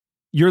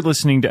You're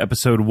listening to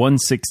episode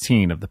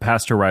 116 of the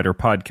Pastor Writer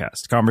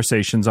Podcast,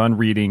 conversations on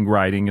reading,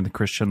 writing, and the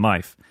Christian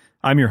life.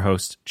 I'm your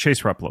host,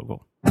 Chase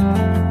Replogle.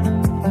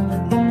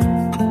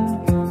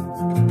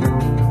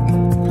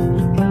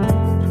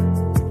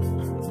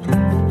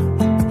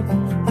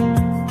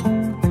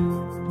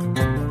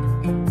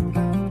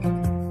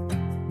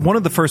 One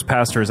of the first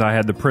pastors I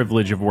had the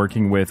privilege of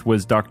working with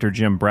was Dr.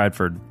 Jim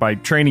Bradford. By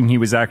training, he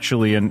was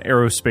actually an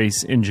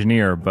aerospace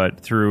engineer, but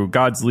through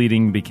God's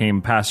leading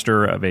became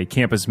pastor of a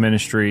campus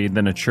ministry,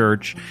 then a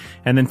church,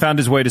 and then found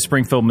his way to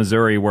Springfield,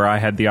 Missouri, where I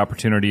had the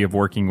opportunity of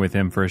working with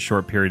him for a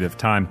short period of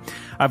time.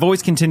 I've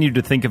always continued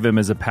to think of him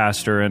as a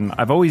pastor, and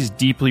I've always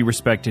deeply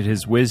respected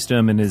his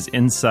wisdom and his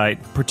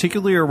insight,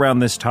 particularly around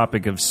this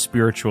topic of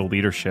spiritual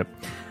leadership.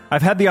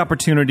 I've had the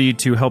opportunity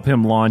to help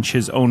him launch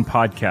his own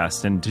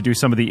podcast and to do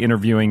some of the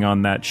interviewing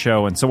on that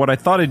show. And so what I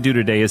thought I'd do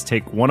today is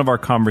take one of our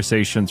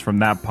conversations from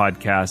that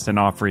podcast and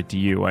offer it to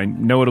you. I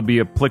know it'll be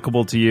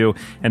applicable to you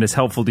and as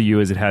helpful to you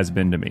as it has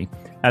been to me.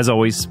 As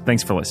always,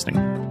 thanks for listening.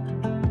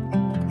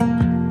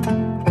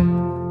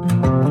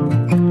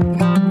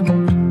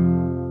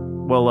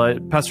 Well,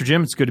 Pastor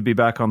Jim, it's good to be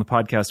back on the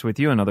podcast with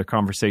you. Another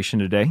conversation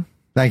today.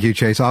 Thank you,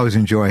 Chase. I always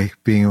enjoy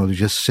being able to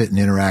just sit and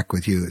interact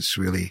with you. It's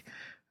really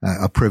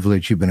a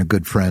privilege. You've been a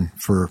good friend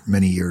for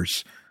many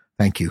years.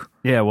 Thank you.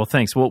 Yeah, well,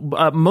 thanks. Well,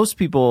 most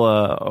people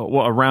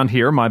around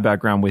here, my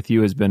background with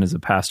you has been as a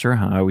pastor.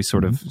 I always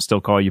sort of still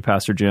call you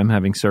Pastor Jim,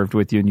 having served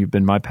with you, and you've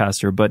been my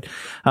pastor. But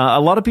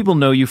a lot of people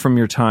know you from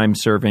your time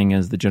serving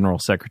as the General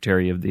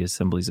Secretary of the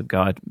Assemblies of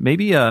God.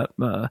 Maybe I'd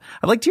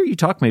like to hear you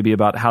talk maybe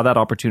about how that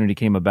opportunity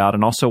came about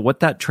and also what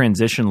that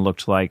transition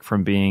looked like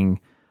from being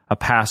a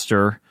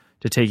pastor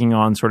to taking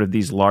on sort of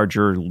these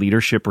larger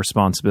leadership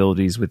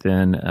responsibilities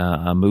within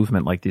a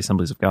movement like the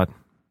Assemblies of God.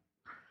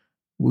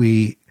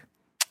 We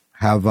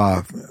have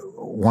a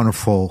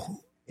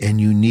wonderful and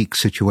unique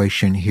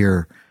situation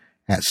here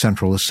at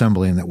Central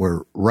Assembly in that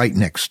we're right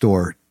next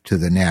door to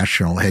the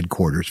national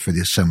headquarters for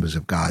the Assemblies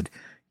of God,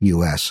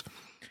 U.S.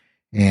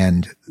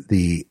 And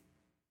the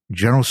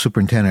General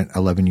Superintendent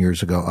 11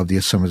 years ago of the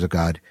Assemblies of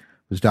God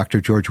was Dr.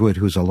 George Wood,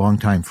 who's a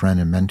longtime friend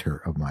and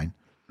mentor of mine.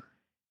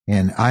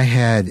 And I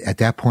had, at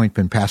that point,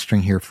 been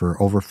pastoring here for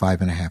over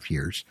 5.5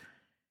 years.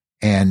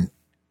 And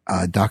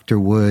Dr.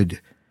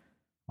 Wood,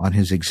 on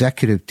his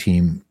executive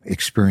team,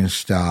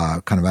 experienced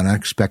kind of an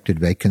unexpected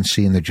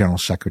vacancy in the general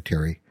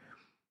secretary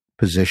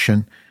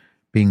position.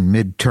 Being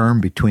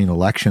midterm between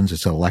elections,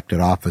 it's an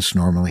elected office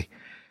normally,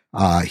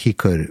 he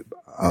could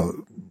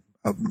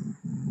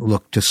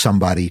look to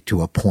somebody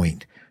to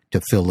appoint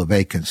to fill the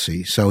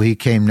vacancy. So he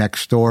came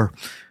next door.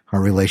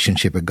 Our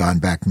relationship had gone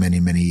back many,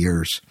 many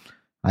years.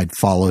 I'd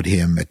followed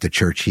him at the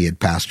church he had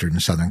pastored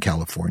in Southern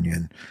California.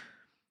 And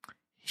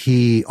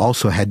he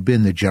also had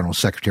been the general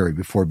secretary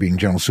before being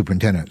general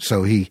superintendent.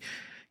 So he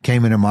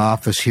came into my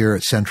office here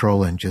at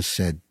Central and just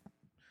said,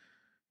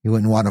 "You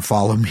wouldn't want to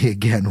follow me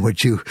again,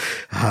 would you?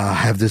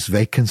 Have this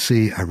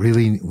vacancy.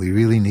 We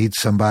really need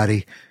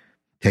somebody.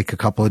 Take a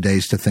couple of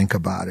days to think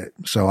about it."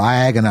 So I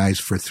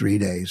agonized for 3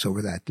 days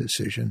over that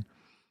decision.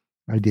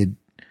 I did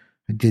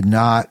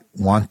not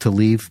want to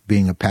leave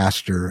being a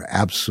pastor.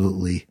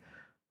 Absolutely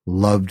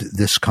loved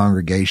this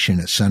congregation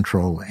at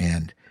Central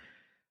and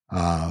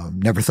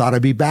never thought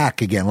I'd be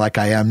back again like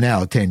I am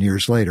now 10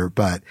 years later.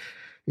 But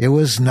it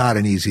was not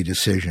an easy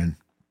decision.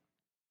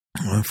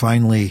 And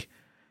finally,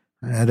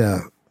 I had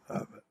the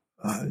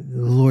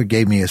Lord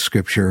gave me a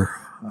scripture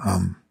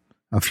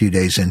a few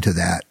days into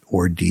that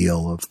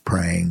ordeal of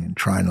praying and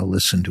trying to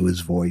listen to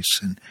his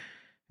voice. And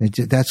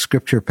that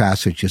scripture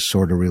passage just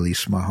sort of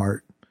released my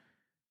heart.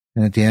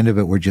 And at the end of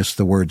it were just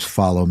the words,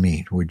 "Follow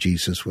me," where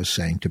Jesus was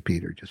saying to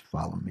Peter, "Just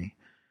follow me."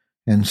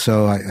 And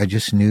so I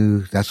just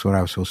knew that's what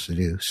I was supposed to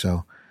do.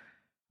 So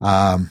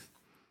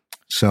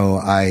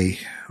I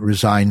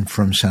resigned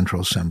from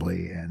Central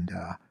Assembly and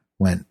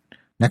went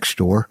next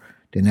door.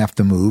 Didn't have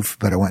to move,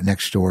 but I went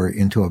next door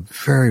into a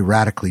very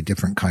radically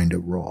different kind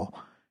of role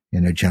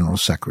in a general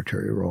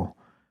secretary role.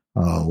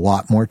 A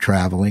lot more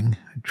traveling,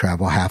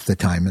 travel half the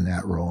time in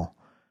that role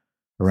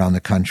around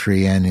the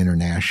country and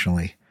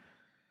internationally.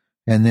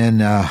 And then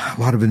a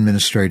lot of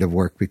administrative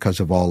work because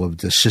of all of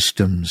the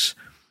systems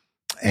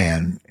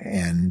and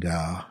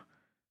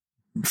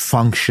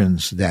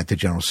functions that the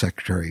general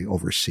secretary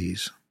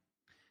oversees.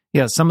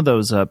 Yeah, some of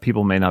those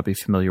people may not be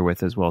familiar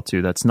with as well,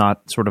 too. That's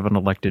not sort of an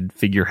elected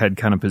figurehead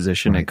kind of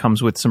position. Right. It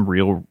comes with some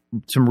real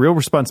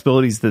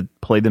responsibilities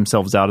that play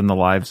themselves out in the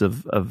lives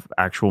of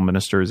actual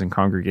ministers and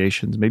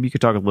congregations. Maybe you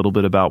could talk a little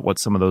bit about what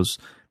some of those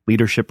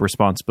leadership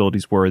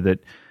responsibilities were that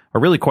are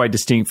really quite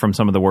distinct from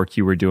some of the work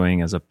you were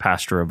doing as a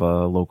pastor of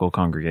a local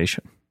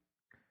congregation.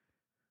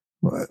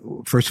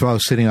 Well, first of all, I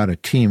was sitting on a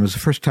team. It was the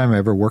first time I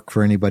ever worked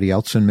for anybody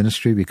else in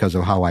ministry because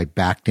of how I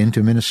backed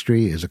into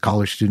ministry as a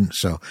college student.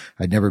 So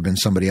I'd never been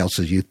somebody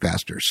else's youth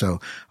pastor.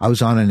 So I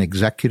was on an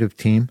executive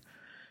team.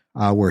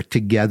 We're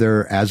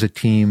together as a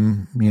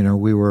team.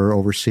 We were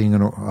overseeing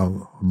a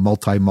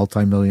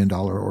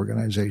multi-million-dollar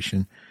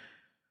organization.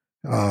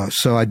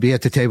 So I'd be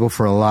at the table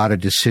for a lot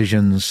of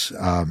decisions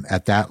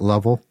at that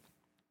level.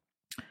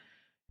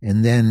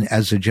 And then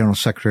as a general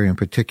secretary in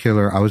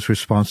particular, I was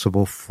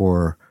responsible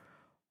for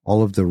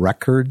all of the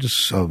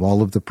records of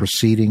all of the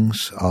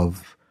proceedings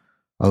of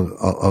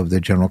the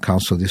General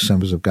Council of the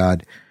Assemblies of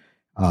God.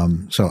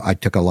 So I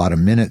took a lot of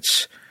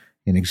minutes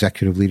in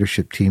executive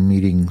leadership team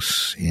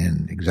meetings,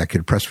 in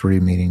executive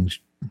presbytery meetings,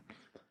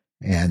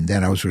 and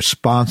then I was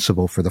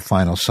responsible for the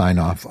final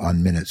sign-off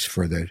on minutes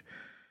for the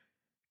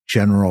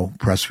general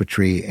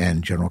presbytery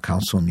and general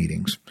council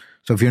meetings.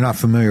 So if you're not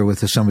familiar with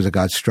the Assemblies of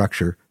God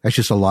structure, that's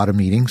just a lot of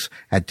meetings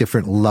at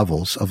different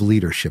levels of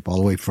leadership, all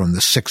the way from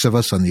the 6 of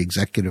us on the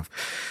executive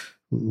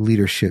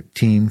leadership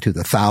team to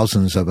the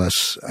thousands of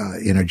us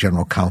in a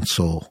general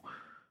council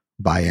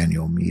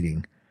biannual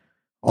meeting.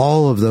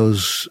 All of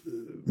those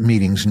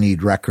meetings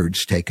need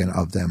records taken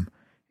of them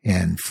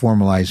and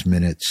formalized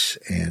minutes.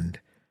 And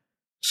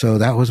so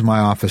that was my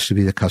office, to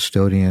be the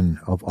custodian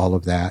of all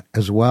of that,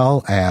 as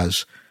well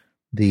as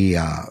the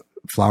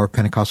Flower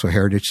Pentecostal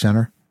Heritage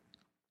Center,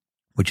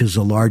 which is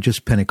the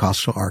largest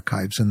Pentecostal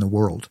archives in the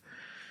world.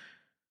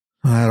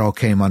 That all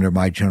came under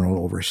my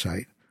general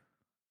oversight.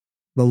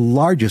 The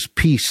largest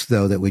piece,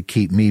 though, that would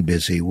keep me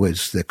busy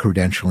was the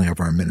credentialing of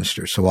our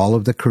ministers. So all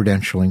of the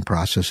credentialing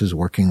processes,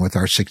 working with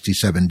our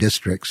 67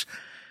 districts,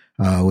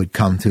 would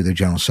come through the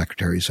General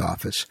Secretary's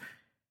office.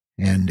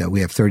 And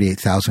we have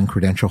 38,000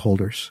 credential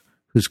holders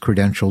whose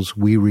credentials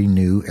we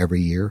renew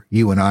every year.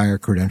 You and I are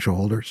credential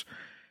holders.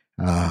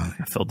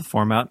 I filled the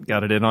form out,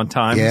 got it in on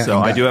time. Yeah, so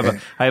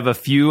I have a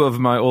few of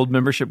my old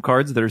membership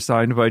cards that are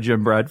signed by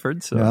Jim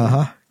Bradford.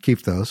 So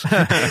keep those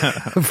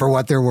for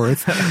what they're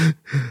worth.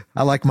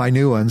 I like my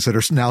new ones that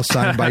are now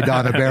signed by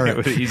Donna Barrett.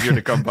 It was easier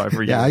to come by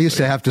for you. Yeah, I used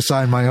to have to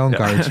sign my own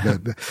cards,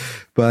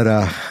 but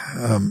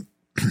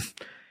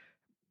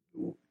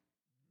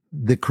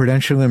the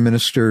credentialing of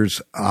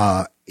ministers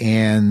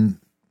and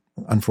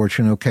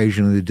unfortunately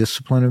occasionally the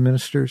discipline of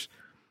ministers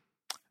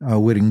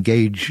would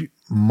engage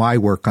my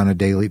work on a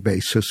daily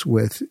basis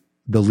with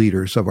the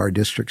leaders of our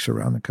districts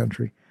around the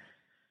country.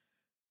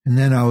 And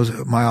then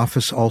my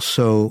office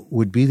also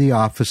would be the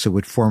office that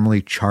would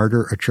formally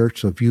charter a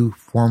church. So if you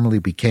formally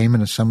became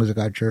an Assemblies of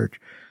God church,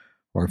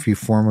 or if you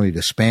formally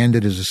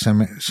disbanded as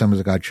Assemblies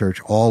of God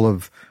church, all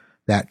of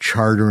that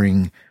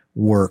chartering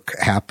work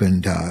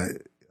happened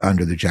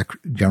under the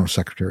General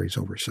Secretary's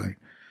oversight.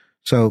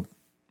 So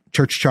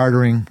church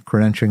chartering,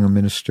 credentialing of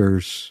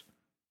ministers,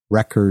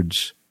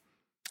 records,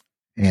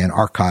 and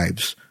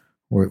archives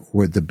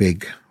were the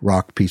big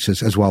rock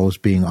pieces, as well as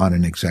being on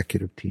an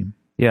executive team.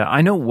 Yeah,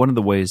 I know one of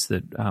the ways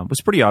that was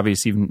pretty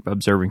obvious, even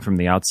observing from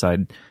the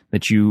outside,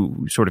 that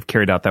you sort of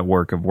carried out that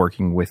work of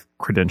working with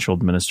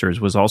credentialed ministers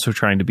was also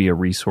trying to be a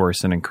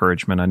resource and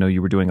encouragement. I know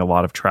you were doing a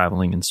lot of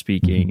traveling and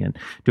speaking and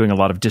doing a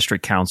lot of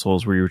district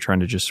councils where you were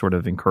trying to just sort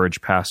of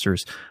encourage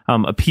pastors.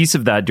 A piece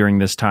of that during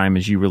this time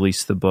as you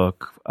released the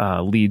book,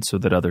 Lead So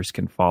That Others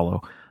Can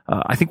Follow.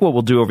 I think what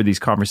we'll do over these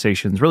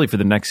conversations, really for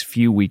the next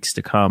few weeks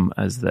to come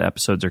as the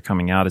episodes are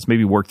coming out, is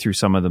maybe work through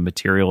some of the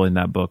material in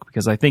that book,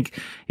 because I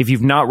think if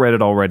you've not read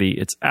it already,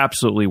 it's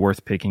absolutely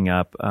worth picking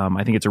up.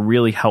 I think it's a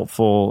really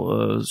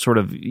helpful, sort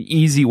of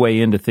easy way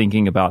into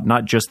thinking about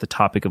not just the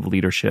topic of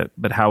leadership,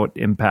 but how it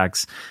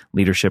impacts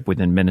leadership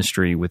within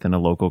ministry, within a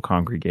local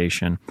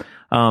congregation.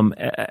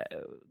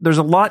 There's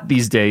a lot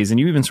these days, and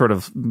you even sort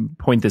of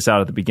point this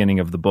out at the beginning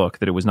of the book,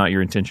 that it was not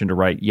your intention to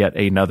write yet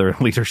another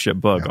leadership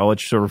book. Yeah. I'll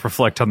let you sort of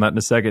reflect on that in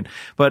a second.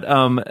 But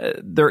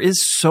there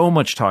is so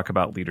much talk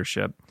about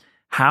leadership.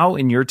 How,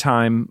 in your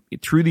time,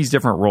 through these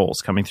different roles,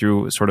 coming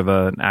through sort of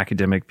an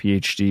academic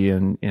PhD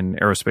in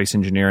aerospace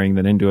engineering,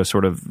 then into a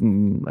sort of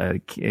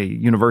a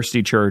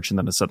university church, and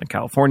then a Southern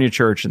California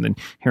church, and then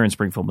here in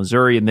Springfield,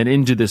 Missouri, and then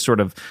into this sort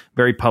of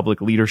very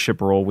public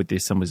leadership role with the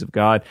Assemblies of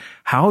God,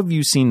 how have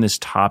you seen this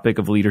topic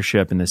of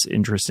leadership and this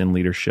interest in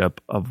leadership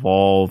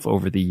evolve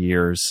over the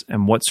years?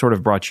 And what sort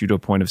of brought you to a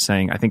point of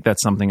saying, I think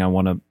that's something I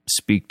want to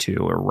speak to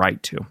or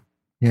write to?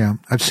 Yeah,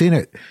 I've seen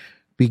it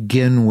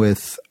begin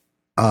with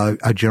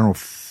a general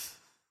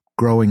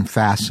growing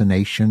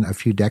fascination a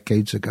few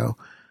decades ago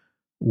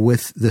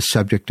with the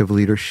subject of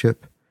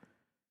leadership.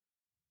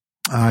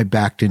 I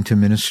backed into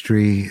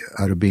ministry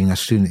out of being a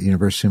student at the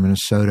University of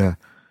Minnesota,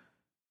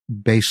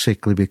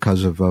 basically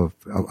because of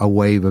a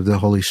wave of the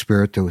Holy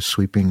Spirit that was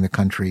sweeping the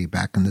country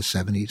back in the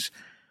 70s.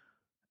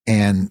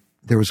 And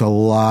there was a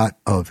lot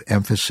of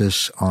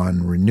emphasis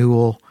on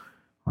renewal,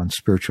 on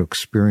spiritual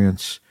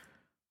experience,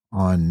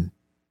 on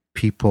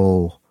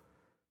people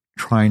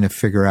trying to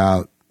figure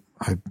out,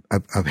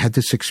 I've had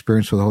this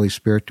experience with the Holy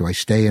Spirit. Do I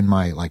stay in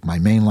my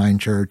mainline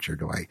church, or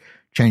do I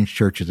change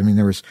churches? I mean,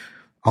 there was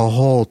a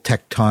whole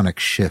tectonic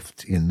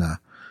shift in the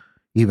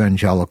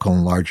evangelical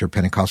and larger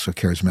Pentecostal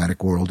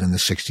charismatic world in the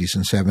 60s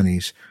and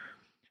 70s.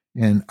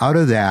 And out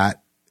of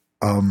that,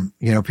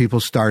 people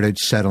started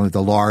settling.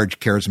 The large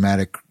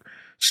charismatic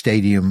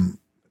stadium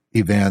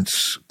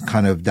events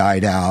kind of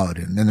died out,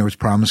 and then there was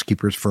Promise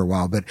Keepers for a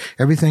while, but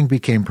everything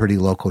became pretty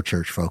local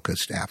church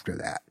focused after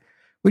that,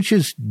 which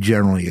is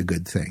generally a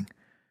good thing.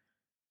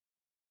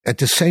 At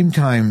the same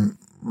time,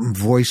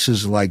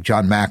 voices like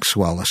John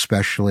Maxwell,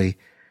 especially,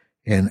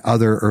 and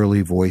other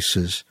early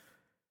voices,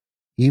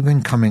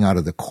 even coming out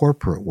of the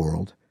corporate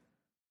world,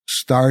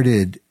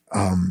 started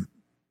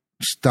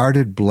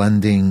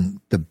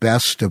blending the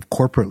best of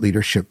corporate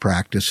leadership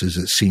practices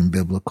that seem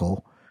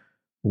biblical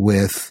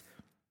with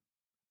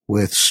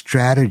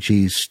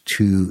strategies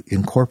to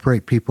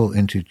incorporate people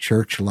into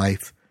church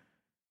life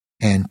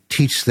and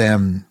teach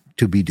them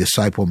to be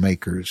disciple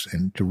makers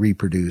and to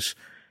reproduce.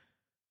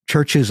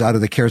 Churches out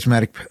of the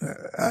charismatic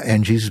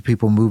and Jesus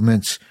People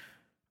movements,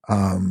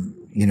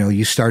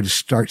 you start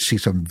to see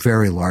some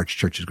very large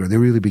churches grow. They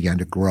really began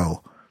to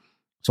grow.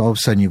 So all of a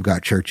sudden you've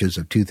got churches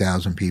of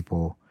 2,000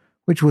 people,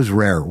 which was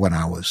rare when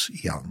I was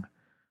young.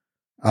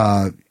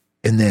 And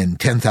then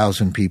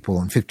 10,000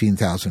 people and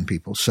 15,000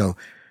 people. So,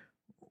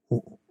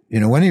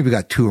 when you've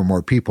got 2 or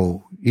more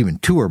people, even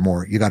 2 or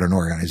more, you got an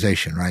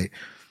organization, right?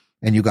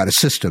 And you got a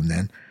system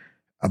then.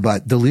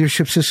 But the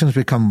leadership systems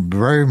become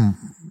very,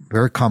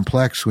 very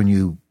complex when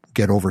you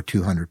get over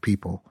 200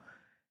 people.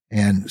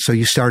 And so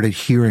you started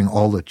hearing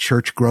all the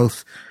church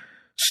growth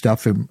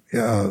stuff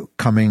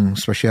coming,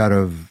 especially out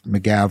of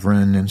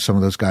McGavran and some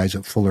of those guys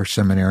at Fuller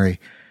Seminary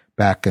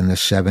back in the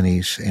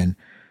 70s, and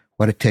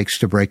what it takes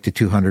to break the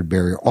 200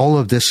 barrier. All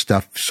of this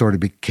stuff sort of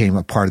became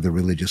a part of the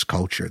religious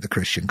culture, the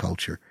Christian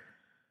culture.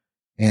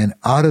 And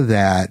out of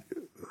that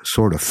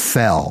sort of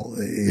fell,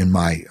 in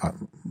my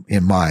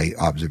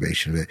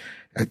observation of it,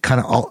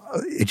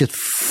 it just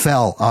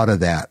fell out of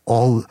that.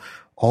 All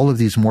of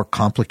these more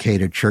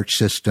complicated church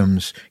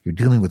systems, you're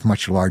dealing with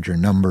much larger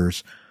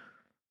numbers.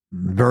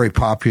 Very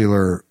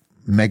popular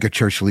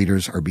megachurch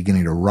leaders are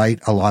beginning to write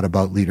a lot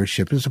about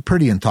leadership. It's a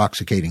pretty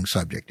intoxicating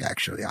subject,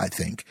 actually, I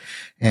think.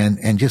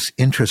 And just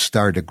interest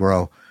started to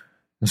grow.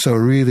 And so it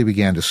really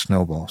began to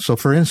snowball. So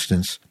for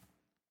instance,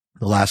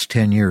 the last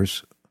 10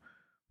 years,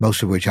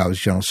 most of which I was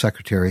general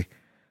secretary,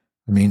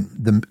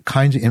 the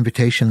kinds of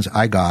invitations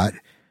I got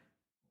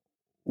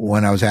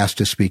when I was asked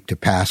to speak to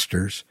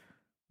pastors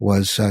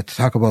was to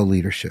talk about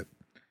leadership.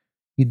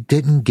 You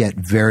didn't get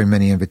very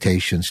many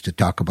invitations to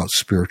talk about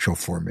spiritual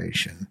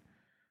formation,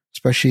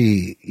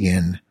 especially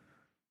in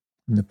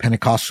the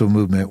Pentecostal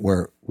movement,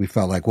 where we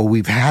felt like, well,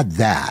 we've had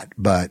that,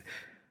 but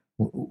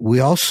we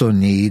also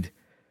need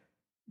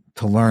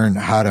to learn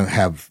how to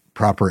have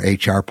proper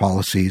HR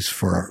policies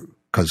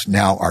because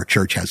now our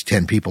church has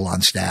 10 people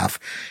on staff.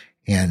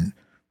 And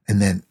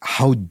then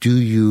how do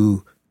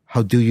you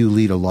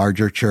lead a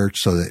larger church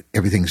so that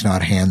everything's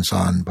not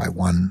hands-on by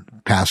one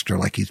pastor,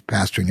 like he's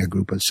pastoring a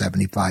group of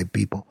 75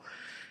 people?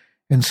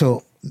 And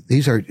so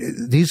these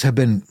have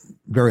been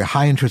very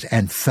high interest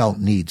and felt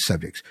need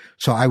subjects.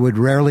 So I would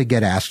rarely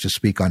get asked to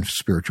speak on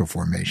spiritual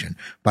formation,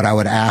 but I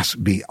would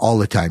be all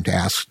the time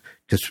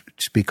to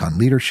speak on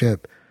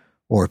leadership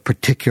or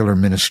particular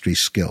ministry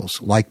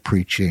skills like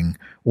preaching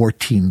or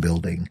team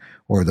building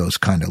or those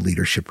kind of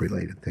leadership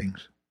related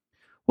things.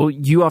 Well,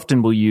 you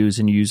often will use,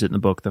 and you use it in the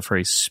book, the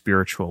phrase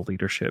spiritual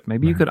leadership.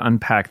 Maybe you could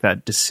unpack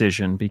that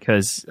decision,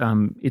 because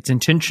it's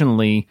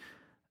intentionally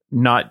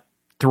not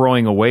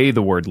throwing away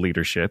the word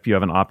leadership. You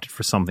haven't opted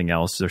for something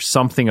else. There's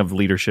something of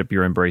leadership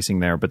you're embracing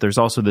there, but there's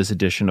also this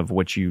addition of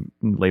what you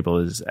label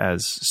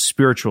as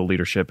spiritual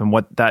leadership, and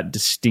what that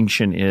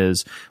distinction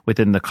is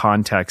within the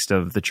context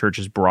of the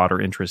church's broader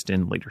interest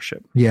in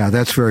leadership. Yeah,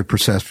 that's very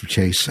perceptive,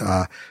 Chase.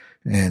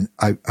 And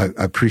I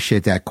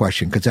appreciate that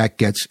question, because that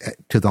gets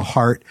to the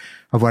heart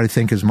of what I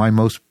think is my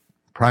most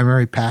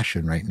primary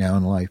passion right now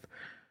in life.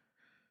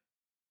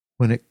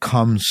 When it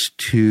comes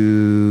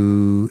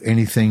to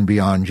anything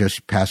beyond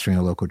just pastoring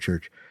a local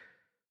church.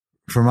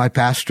 For my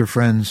pastor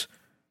friends,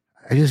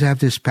 I just have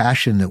this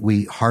passion that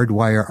we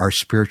hardwire our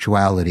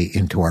spirituality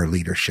into our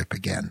leadership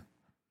again.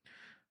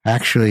 I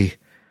actually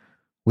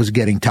was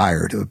getting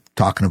tired of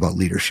talking about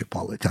leadership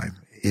all the time.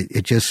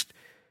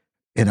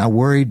 And I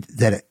worried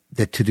that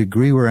to the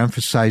degree we're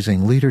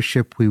emphasizing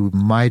leadership, we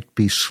might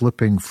be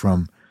slipping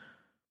from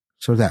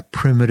sort of that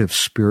primitive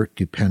spirit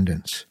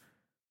dependence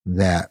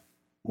that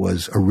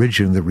was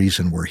originally the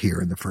reason we're here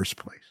in the first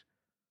place.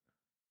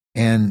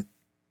 And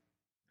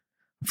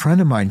a friend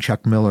of mine,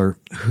 Chuck Miller,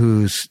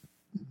 who's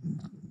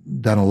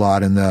done a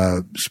lot in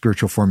the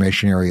spiritual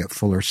formation area at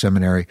Fuller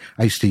Seminary.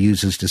 I used to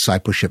use his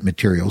discipleship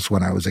materials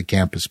when I was a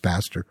campus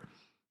pastor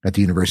at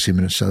the University of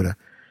Minnesota.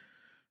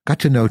 Got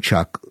to know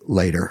Chuck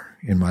later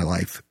in my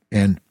life.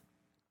 And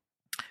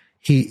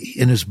he,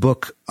 in his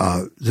book,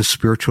 The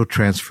Spiritual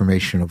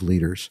Transformation of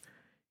Leaders,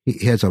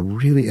 he has a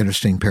really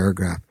interesting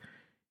paragraph.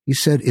 He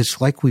said,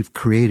 it's like we've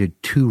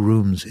created 2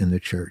 rooms in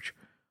the church.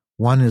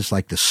 One is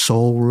like the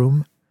soul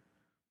room.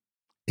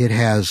 It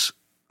has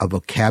a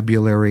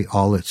vocabulary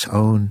all its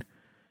own.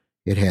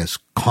 It has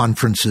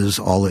conferences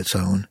all its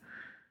own.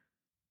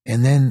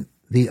 And then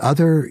the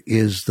other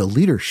is the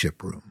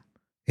leadership room.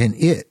 And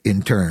it,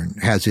 in turn,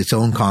 has its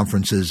own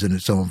conferences and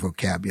its own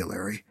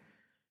vocabulary.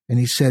 And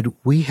he said,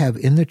 we have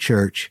in the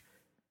church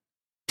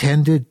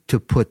tended to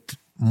put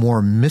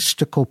more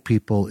mystical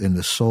people in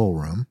the soul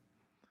room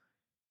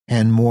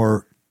and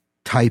more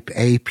type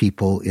A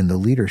people in the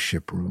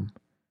leadership room.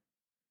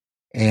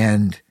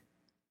 And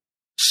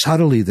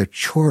subtly, the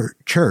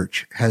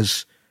church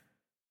has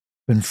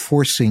been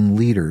forcing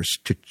leaders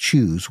to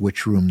choose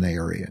which room they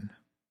are in.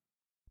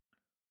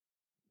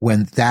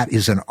 when that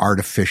is an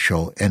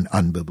artificial and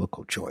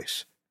unbiblical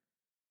choice.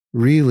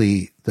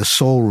 Really, the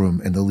soul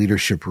room and the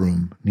leadership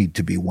room need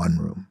to be one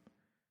room.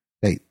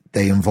 They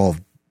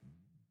involve,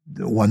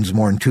 one's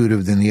more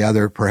intuitive than the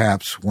other,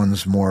 perhaps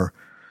one's more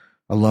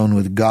alone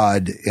with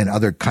God and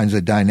other kinds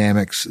of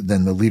dynamics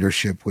than the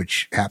leadership,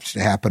 which happens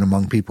to happen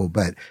among people.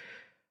 But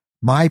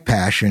my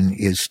passion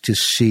is to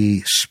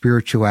see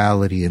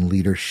spirituality and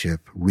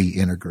leadership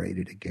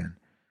reintegrated again.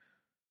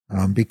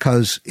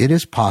 Because it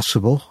is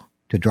possible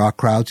to draw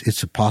crowds.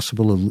 It's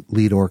possible to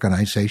lead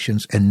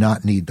organizations and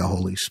not need the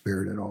Holy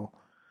Spirit at all.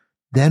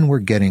 Then we're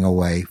getting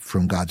away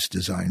from God's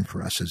design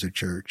for us as a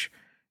church.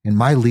 And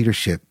my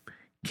leadership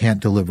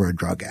can't deliver a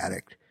drug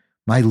addict.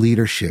 My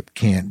leadership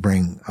can't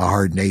bring a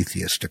hardened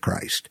atheist to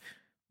Christ.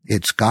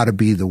 It's got to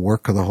be the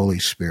work of the Holy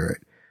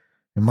Spirit.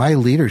 And my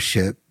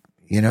leadership,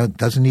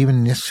 doesn't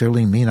even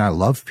necessarily mean I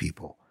love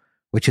people,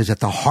 which is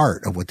at the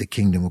heart of what the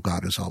kingdom of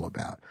God is all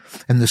about.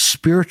 And the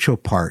spiritual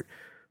part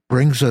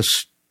brings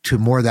us to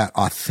more of that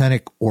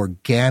authentic,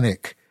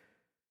 organic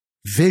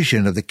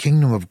vision of the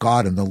kingdom of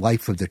God and the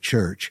life of the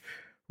church,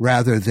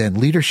 rather than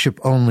leadership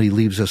only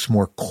leaves us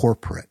more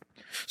corporate.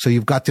 So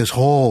you've got this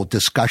whole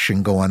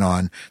discussion going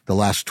on the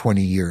last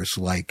 20 years,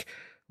 like,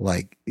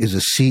 is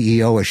a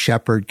CEO a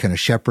shepherd? Can a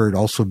shepherd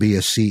also be a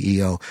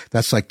CEO?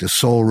 That's like the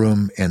soul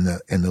room and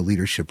the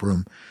leadership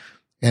room.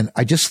 And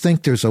I just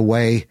think there's a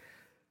way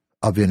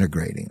of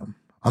integrating them.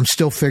 I'm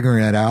still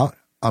figuring it out.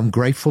 I'm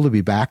grateful to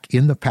be back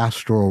in the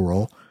pastoral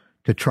role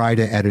to try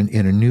to,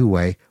 in a new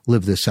way,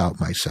 live this out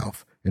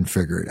myself and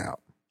figure it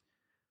out.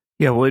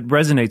 Yeah, well, it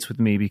resonates with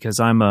me because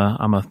I'm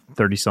a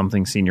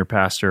 30-something senior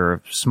pastor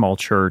of a small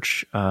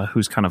church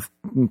who's kind of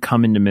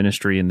come into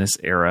ministry in this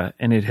era.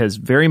 And it has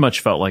very much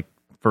felt like,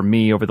 for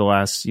me, over the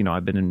last,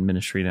 I've been in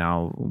ministry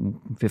now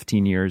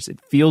 15 years, it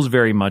feels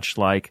very much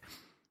like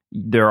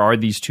there are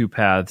these two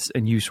paths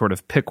and you sort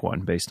of pick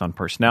one based on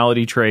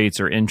personality traits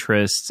or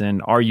interests.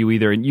 And are you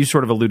either, and you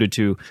sort of alluded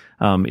to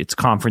it's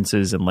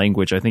conferences and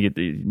language. I think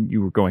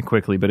you were going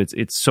quickly, but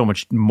it's so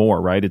much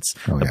more, right? It's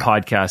the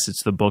podcasts,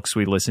 it's the books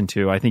we listen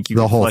to. I think you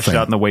can flesh it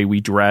out in the way we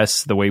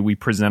dress, the way we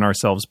present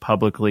ourselves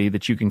publicly,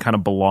 that you can kind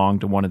of belong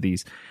to one of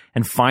these,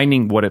 and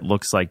finding what it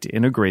looks like to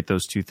integrate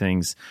those two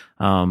things.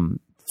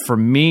 For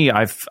me,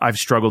 I've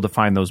struggled to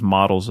find those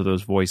models or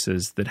those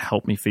voices that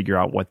help me figure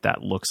out what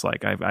that looks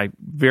like. I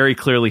very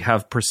clearly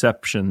have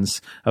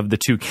perceptions of the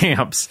two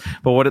camps,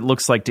 but what it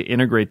looks like to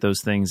integrate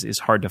those things is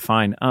hard to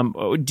find.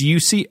 Do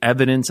you see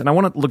evidence? And I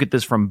want to look at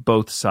this from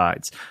both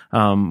sides.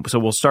 So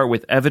we'll start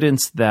with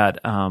evidence that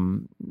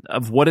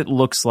of what it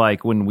looks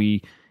like when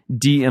we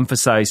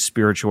de-emphasize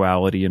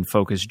spirituality and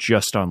focus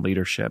just on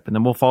leadership. And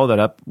then we'll follow that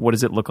up. What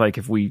does it look like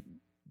if we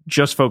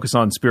just focus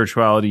on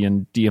spirituality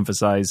and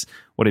de-emphasize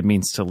what it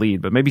means to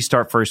lead? But maybe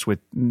start first with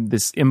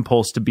this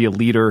impulse to be a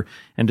leader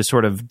and to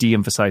sort of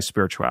de-emphasize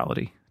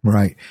spirituality.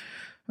 Right.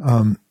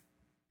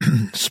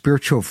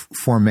 Spiritual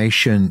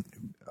formation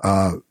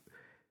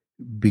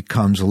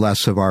becomes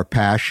less of our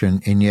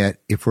passion. And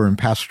yet, if we're in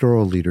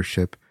pastoral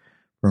leadership,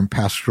 we're in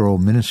pastoral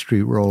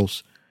ministry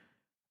roles,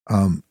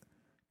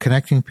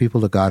 connecting people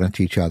to God and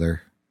to each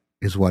other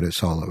is what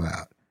it's all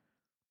about.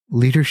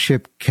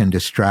 Leadership can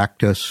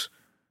distract us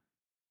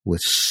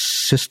with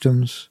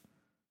systems,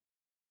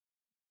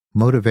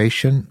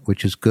 motivation,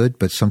 which is good,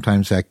 but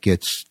sometimes that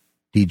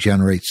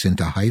degenerates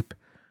into hype.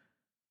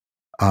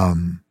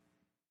 I'm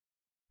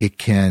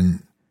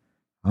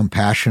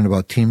passionate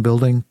about team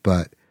building,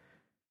 but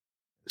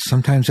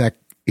sometimes that,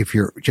 if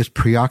you're just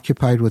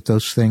preoccupied with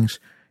those things,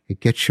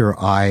 it gets your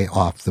eye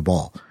off the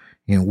ball.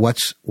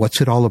 What's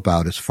it all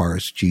about as far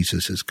as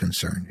Jesus is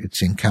concerned?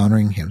 It's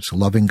encountering him, so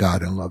loving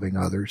God and loving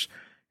others,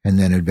 and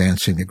then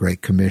advancing the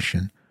Great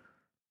Commission.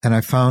 And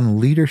I found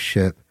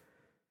leadership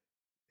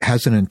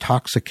has an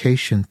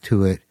intoxication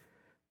to it,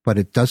 but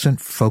it doesn't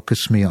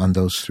focus me on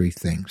those three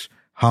things.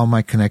 How am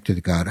I connected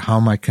to God? How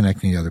am I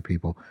connecting to other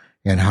people?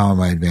 And how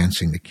am I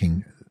advancing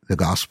the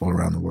gospel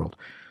around the world?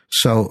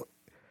 So,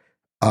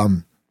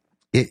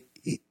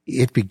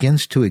 it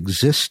begins to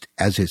exist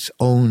as its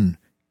own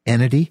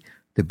entity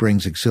that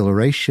brings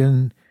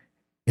exhilaration,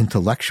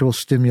 intellectual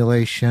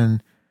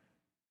stimulation,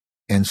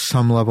 and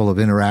some level of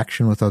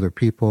interaction with other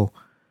people.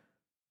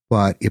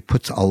 But it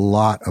puts a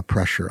lot of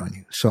pressure on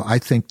you. So I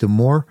think the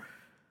more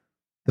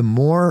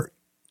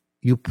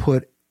you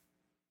put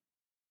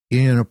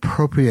in an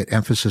appropriate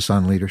emphasis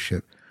on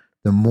leadership,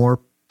 the more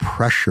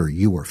pressure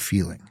you are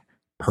feeling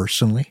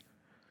personally,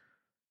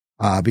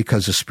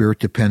 because the spirit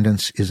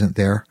dependence isn't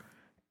there,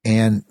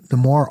 and the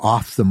more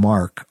off the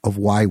mark of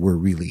why we're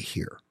really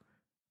here.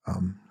 I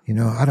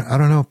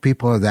don't know if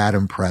people are that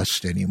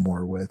impressed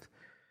anymore with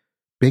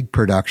big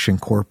production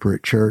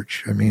corporate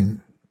church. I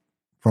mean,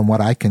 from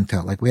what I can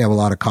tell, like we have a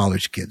lot of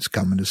college kids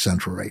coming to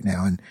Central right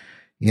now, and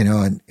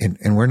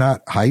we're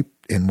not hyped,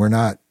 and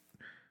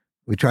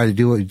we try to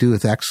do what we do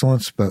with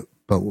excellence, but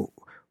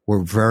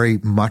we're very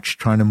much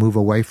trying to move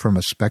away from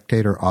a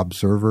spectator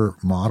observer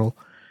model.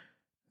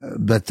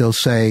 But they'll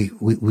say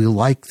we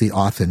like the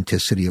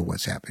authenticity of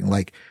what's happening,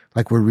 like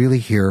we're really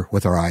here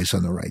with our eyes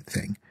on the right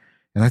thing,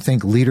 And I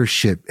think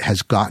leadership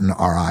has gotten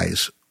our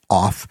eyes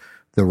off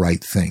the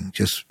right thing,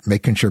 just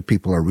making sure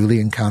people are really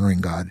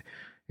encountering God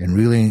and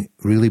really,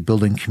 really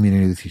building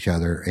community with each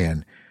other,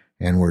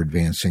 and we're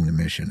advancing the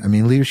mission. I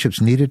mean,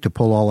 leadership's needed to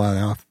pull all that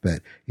off,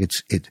 but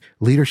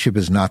leadership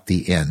is not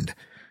the end.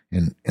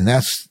 And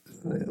that's,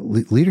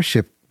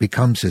 leadership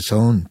becomes its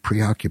own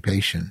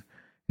preoccupation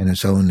and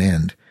its own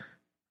end.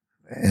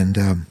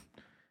 And,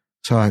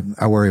 so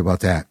I worry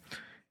about that.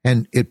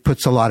 And it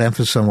puts a lot of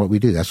emphasis on what we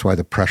do. That's why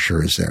the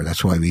pressure is there.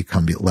 That's why we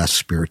become less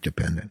spirit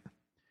dependent.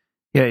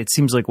 Yeah, it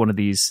seems like one of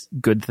these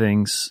good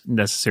things,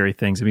 necessary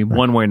things. I mean,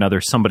 one way or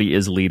another, somebody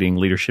is leading,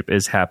 leadership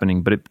is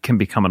happening, but it can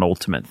become an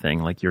ultimate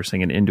thing, like you're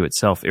saying, an end to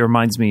itself. It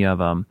reminds me of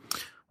one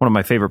of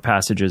my favorite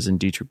passages in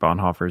Dietrich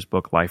Bonhoeffer's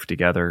book, Life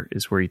Together,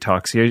 is where he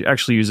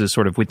actually uses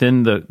sort of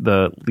within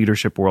the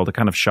leadership world, a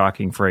kind of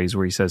shocking phrase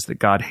where he says that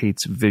God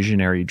hates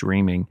visionary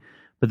dreaming.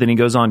 But then he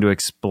goes on to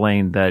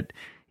explain that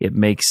it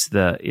makes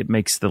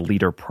the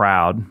leader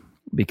proud,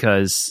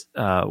 because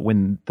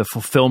when the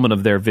fulfillment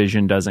of their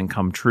vision doesn't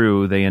come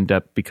true, they end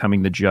up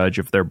becoming the judge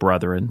of their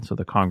brethren, so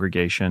the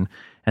congregation,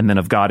 and then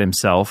of God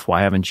himself.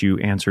 Why haven't you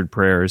answered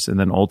prayers? And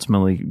then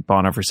ultimately,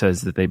 Bonhoeffer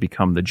says that they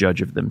become the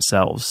judge of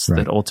themselves,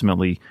 right. That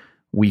ultimately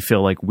we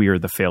feel like we are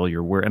the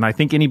failure. And I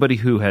think anybody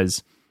who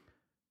has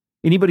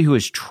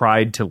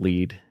tried to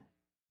lead,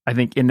 I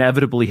think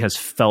inevitably has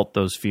felt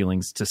those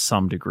feelings to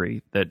some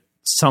degree, that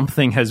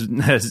something has,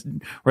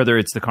 whether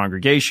it's the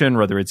congregation,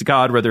 whether it's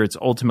God, whether it's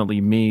ultimately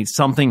me,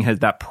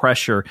 that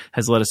pressure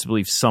has led us to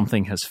believe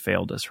something has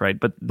failed us, right?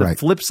 But the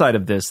flip side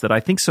of this that I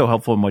think is so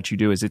helpful in what you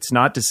do is it's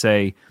not to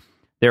say,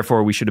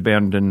 therefore, we should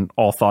abandon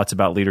all thoughts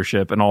about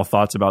leadership and all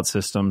thoughts about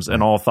systems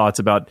and all thoughts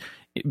about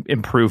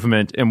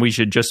improvement, and we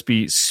should just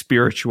be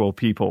spiritual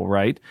people,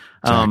 right?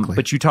 Exactly.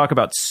 But you talk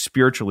about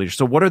spiritual leaders.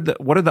 So what are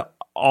the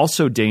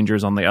also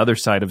dangers on the other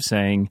side of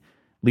saying,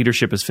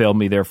 leadership has failed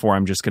me, therefore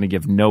I'm just going to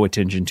give no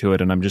attention to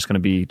it, and I'm just going to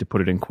be, to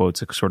put it in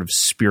quotes, a sort of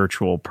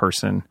spiritual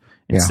person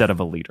instead of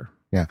a leader?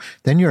 Yeah.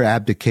 Then you're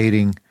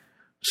abdicating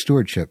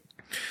stewardship.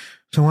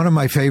 So one of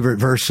my favorite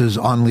verses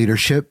on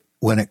leadership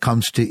when it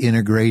comes to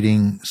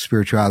integrating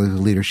spirituality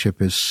with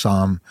leadership is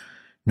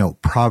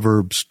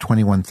Proverbs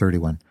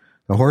 21:31.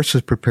 The horse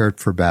is prepared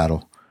for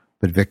battle,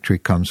 but victory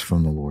comes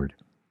from the Lord.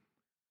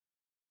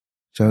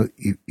 So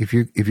if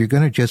you're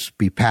going to just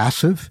be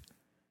passive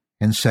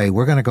and say,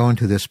 we're going to go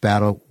into this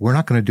battle, we're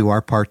not going to do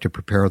our part to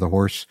prepare the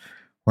horse,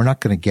 we're not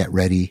going to get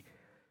ready,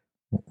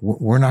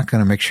 we're not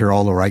going to make sure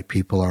all the right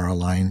people are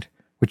aligned,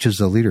 which is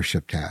the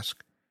leadership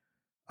task.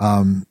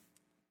 But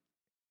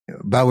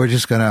we're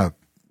just going to,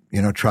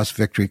 trust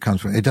victory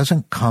comes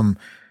from,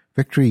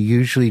 victory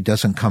usually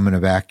doesn't come in a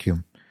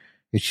vacuum.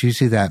 It's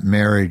usually that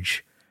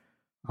marriage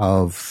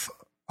of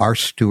our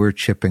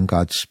stewardship and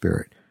God's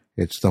Spirit.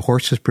 It's the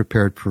horse is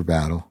prepared for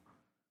battle.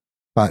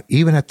 But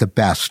even at the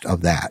best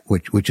of that,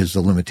 which is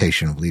the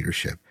limitation of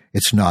leadership,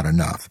 it's not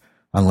enough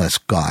unless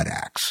God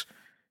acts.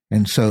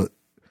 And so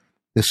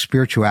the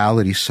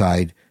spirituality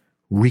side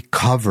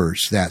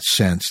recovers that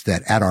sense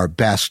that at our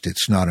best,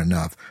 it's not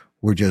enough.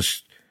 We're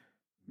just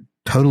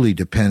totally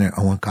dependent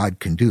on what God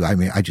can do. I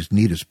mean, I just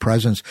need his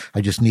presence. I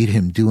just need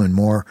him doing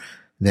more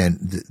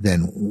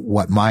than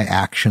what my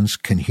actions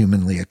can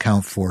humanly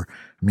account for.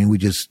 I mean, we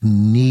just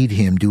need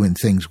him doing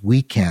things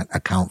we can't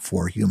account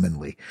for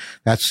humanly.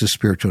 That's the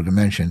spiritual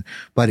dimension.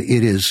 But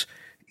it is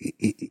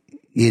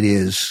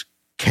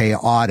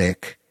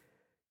chaotic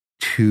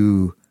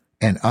and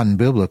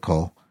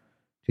unbiblical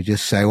to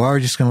just say, well,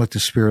 we're just going to let the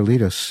Spirit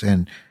lead us,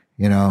 and,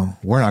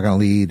 we're not going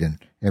to lead and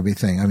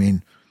everything. I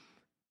mean,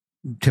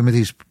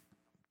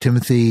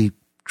 Timothy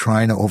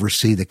trying to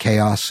oversee the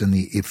chaos in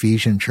the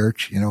Ephesian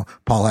church,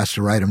 Paul has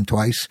to write him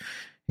twice.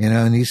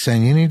 And he's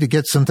saying, you need to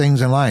get some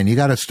things in line. You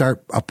got to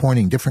start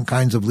appointing different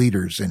kinds of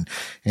leaders, and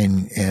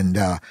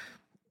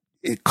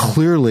it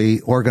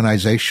clearly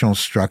organizational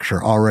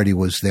structure already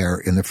was there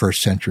in the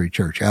first century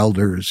church,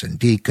 elders and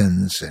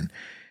deacons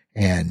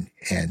and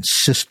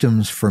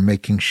systems for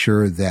making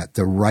sure that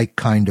the right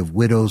kind of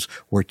widows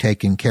were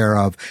taken care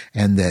of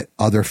and that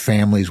other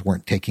families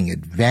weren't taking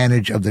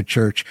advantage of the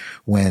church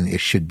when it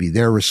should be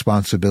their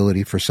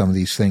responsibility for some of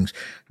these things.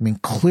 I mean,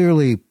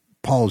 clearly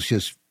Paul's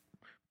just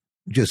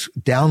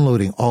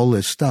downloading all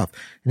this stuff.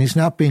 And he's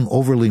not being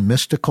overly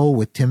mystical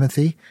with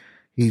Timothy.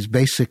 He's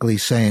basically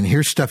saying,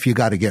 here's stuff you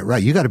got to get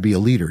right. You got to be a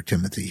leader,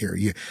 Timothy, here.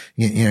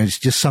 It's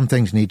just some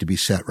things need to be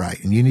set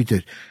right. And you need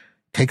to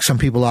take some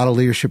people out of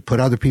leadership, put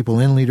other people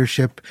in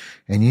leadership,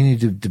 and you need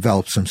to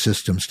develop some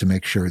systems to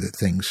make sure that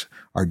things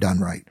are done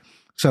right.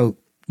 So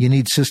you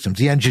need systems.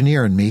 The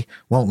engineer in me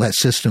won't let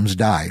systems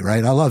die,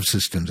 right? I love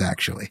systems,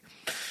 actually.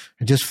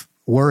 I just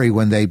worry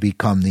when they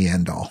become the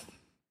end all.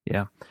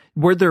 Yeah.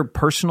 Were there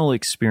personal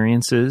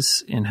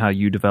experiences in how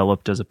you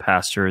developed as a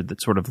pastor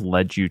that sort of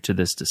led you to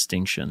this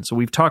distinction? So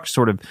we've talked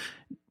sort of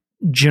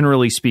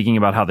generally speaking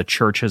about how the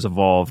church has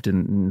evolved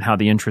and how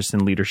the interest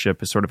in leadership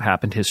has sort of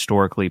happened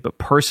historically, but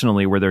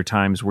personally, were there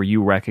times where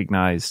you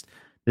recognized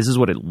this is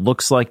what it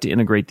looks like to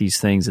integrate these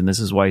things, and this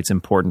is why it's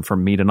important for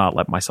me to not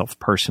let myself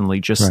personally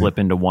just slip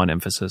into one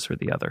emphasis or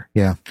the other.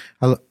 Yeah.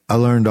 I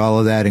learned all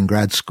of that in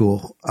grad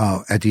school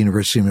at the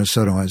University of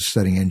Minnesota when I was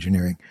studying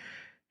engineering.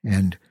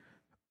 And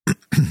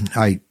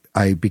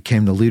I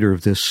became the leader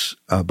of this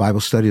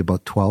Bible study,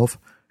 about 12,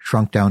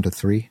 shrunk down to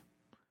 3.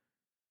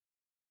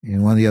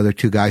 And one of the other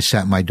 2 guys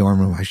sat in my dorm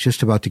room. I was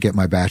just about to get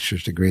my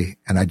bachelor's degree,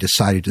 and I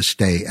decided to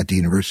stay at the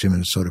University of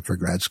Minnesota for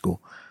grad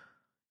school.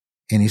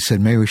 And he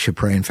said, maybe we should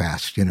pray and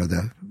fast.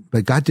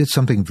 But God did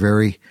something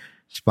very, in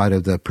spite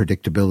of the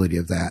predictability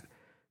of that,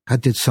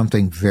 God did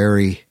something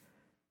very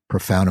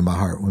profound in my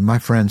heart. When my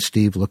friend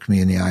Steve looked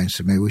me in the eye and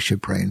said, maybe we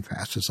should pray and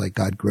fast, it's like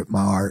God gripped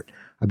my heart.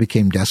 I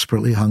became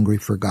desperately hungry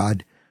for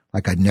God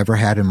like I'd never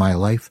had in my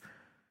life.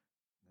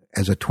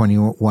 As a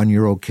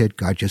 21-year-old kid,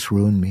 God just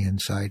ruined me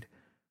inside.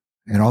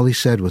 And all he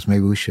said was,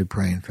 maybe we should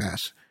pray and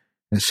fast.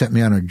 And it set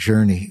me on a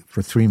journey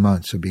for 3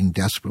 months of being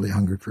desperately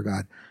hungry for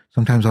God.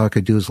 Sometimes all I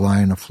could do was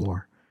lie on the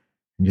floor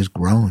and just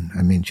groan.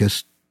 I mean,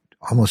 just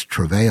almost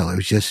travail. It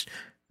was just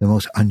the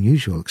most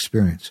unusual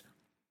experience.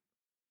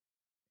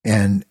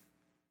 And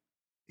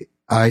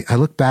I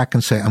look back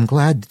and say, I'm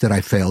glad that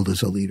I failed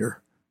as a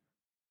leader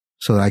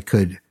so that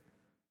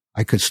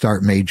I could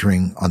start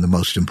majoring on the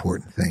most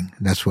important thing.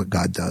 And that's what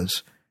God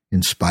does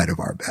in spite of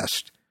our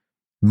best.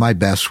 My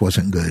best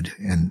wasn't good,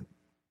 and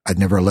I'd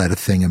never led a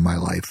thing in my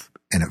life,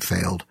 and it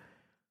failed.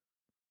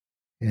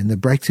 And the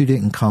breakthrough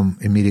didn't come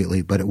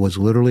immediately, but it was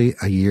literally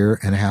a year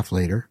and a half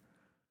later,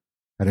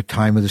 at a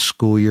time of the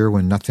school year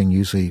when nothing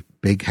usually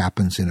big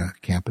happens in a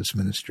campus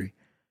ministry.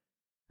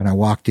 And I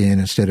walked in,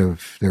 instead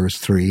of there was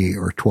 3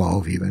 or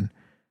 12 even,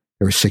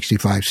 there were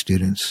 65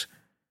 students,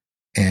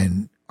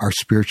 and our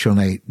spiritual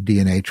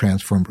DNA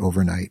transformed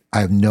overnight. I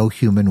have no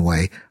human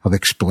way of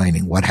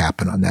explaining what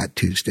happened on that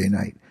Tuesday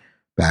night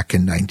back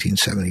in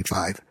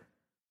 1975.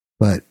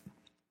 But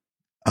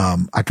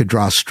I could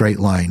draw a straight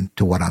line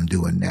to what I'm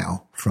doing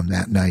now from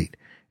that night.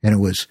 And it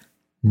was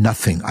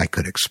nothing I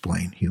could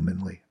explain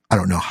humanly. I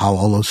don't know how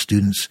all those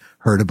students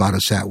heard about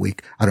us that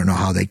week. I don't know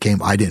how they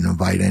came. I didn't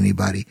invite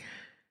anybody.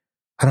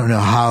 I don't know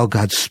how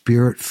God's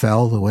Spirit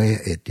fell the way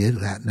it did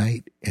that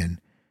night. And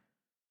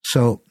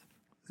so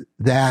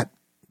that's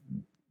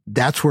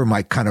where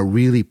my kind of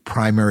really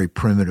primary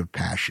primitive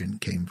passion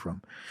came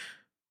from.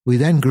 We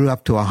then grew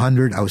up to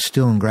 100. I was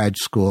still in grad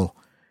school,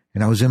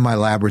 and I was in my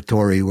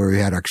laboratory where we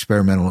had our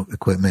experimental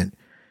equipment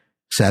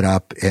set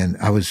up, and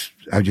I was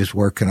just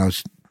working. I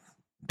was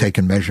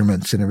taking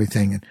measurements and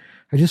everything, and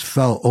I just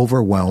felt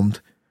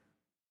overwhelmed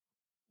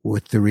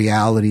with the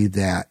reality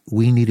that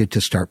we needed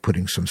to start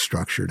putting some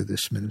structure to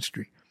this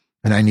ministry.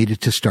 And I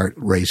needed to start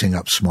raising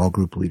up small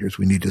group leaders.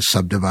 We need to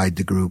subdivide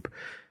the group.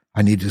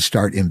 I needed to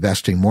start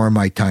investing more of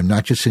my time,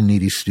 not just in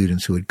needy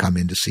students who would come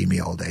in to see me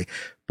all day,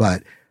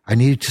 but I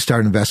needed to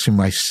start investing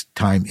my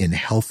time in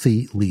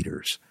healthy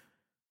leaders,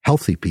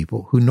 healthy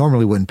people who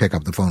normally wouldn't pick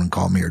up the phone and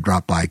call me or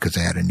drop by because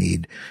they had a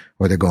need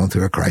or they're going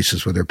through a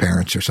crisis with their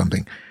parents or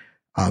something.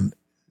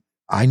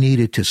 I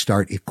needed to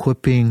start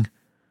equipping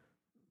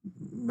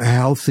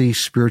healthy,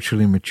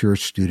 spiritually mature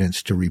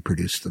students to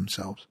reproduce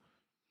themselves.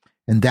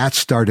 And that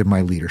started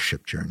my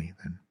leadership journey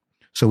then.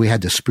 So we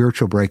had the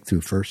spiritual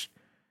breakthrough first,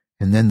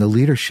 and then the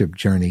leadership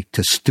journey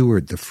to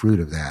steward the fruit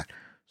of that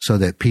so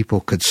that people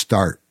could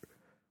start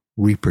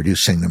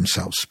reproducing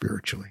themselves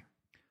spiritually.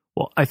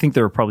 Well, I think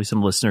there are probably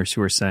some listeners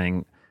who are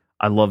saying,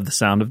 I love the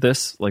sound of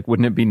this. Like,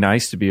 wouldn't it be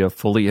nice to be a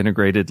fully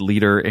integrated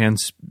leader and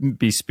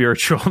be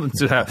spiritual and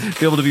to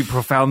be able to be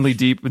profoundly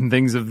deep in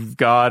things of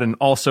God and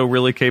also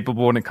really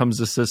capable when it comes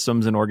to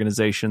systems and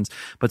organizations?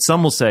 But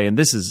some will say, and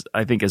this is,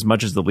 I think, as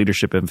much as the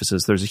leadership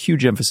emphasis, there's a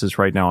huge emphasis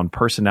right now on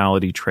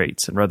personality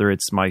traits. And whether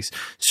it's my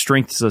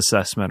strengths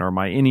assessment or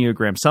my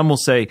Enneagram, some will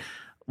say,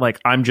 like,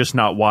 I'm just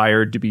not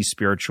wired to be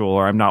spiritual,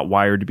 or I'm not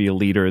wired to be a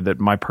leader, that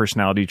my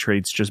personality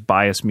traits just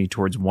bias me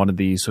towards one of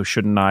these. So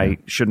shouldn't I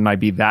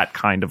be that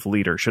kind of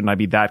leader? Shouldn't I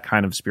be that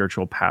kind of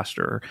spiritual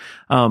pastor?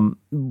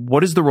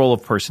 What is the role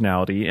of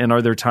personality? And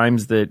are there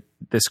times that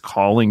this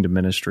calling to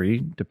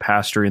ministry, to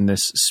pastor in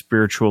this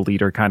spiritual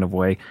leader kind of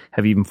way,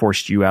 have even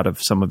forced you out of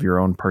some of your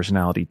own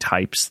personality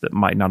types that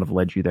might not have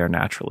led you there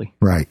naturally?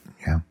 Right.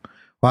 Yeah.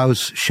 Well, I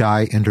was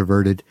shy,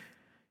 introverted,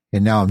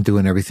 and now I'm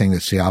doing everything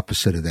that's the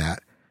opposite of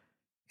that.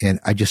 And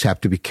I just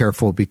have to be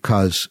careful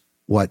because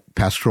what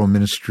pastoral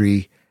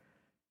ministry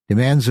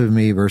demands of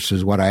me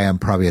versus what I am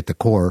probably at the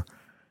core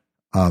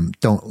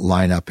don't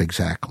line up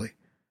exactly.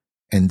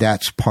 And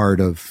that's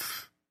part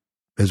of,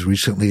 as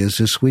recently as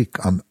this week,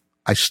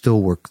 I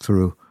still work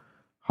through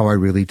how I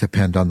really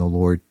depend on the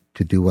Lord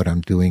to do what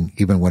I'm doing,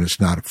 even when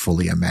it's not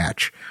fully a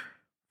match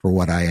for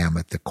what I am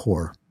at the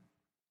core.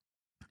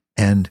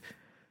 And,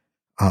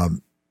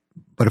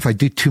 but if I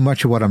do too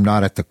much of what I'm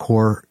not at the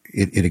core,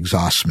 it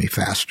exhausts me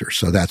faster.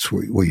 So that's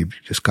where you've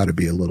just got to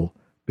be a little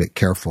bit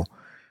careful.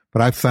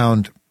 But I've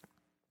found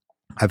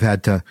I've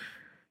had to,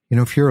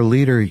 if you're a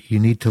leader, you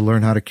need to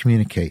learn how to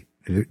communicate.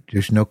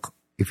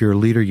 If you're a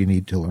leader, you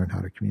need to learn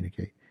how to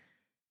communicate.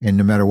 And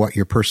no matter what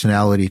your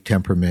personality,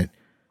 temperament,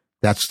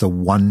 that's the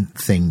one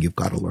thing you've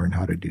got to learn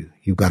how to do.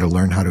 You've got to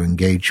learn how to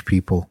engage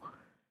people.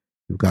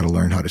 You've got to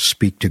learn how to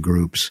speak to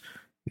groups.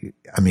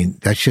 I mean,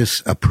 that's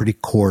just a pretty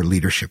core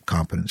leadership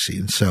competency.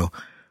 And so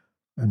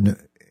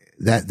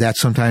that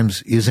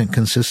sometimes isn't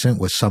consistent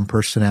with some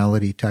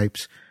personality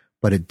types,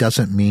 but it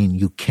doesn't mean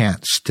you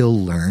can't still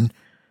learn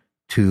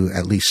to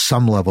at least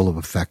some level of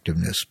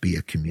effectiveness be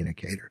a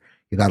communicator.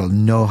 You got to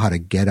know how to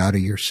get out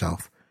of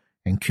yourself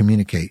and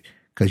communicate,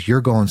 because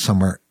you're going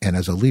somewhere, and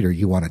as a leader,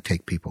 you want to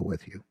take people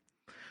with you.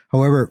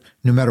 However,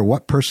 no matter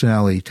what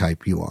personality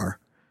type you are,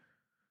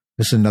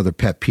 this is another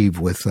pet peeve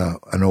with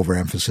an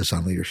overemphasis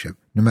on leadership.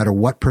 No matter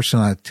what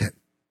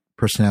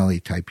personality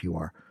type you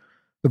are,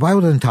 the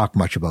Bible doesn't talk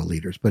much about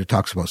leaders, but it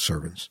talks about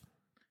servants.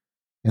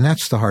 And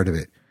that's the heart of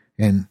it.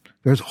 And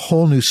there's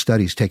whole new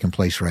studies taking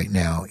place right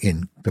now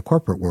in the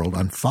corporate world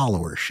on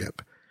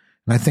followership.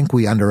 And I think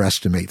we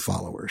underestimate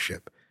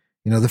followership.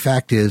 You know, the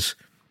fact is,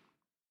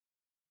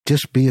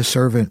 just be a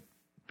servant.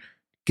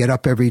 Get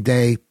up every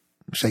day.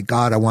 Say,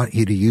 God, I want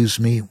you to use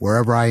me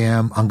wherever I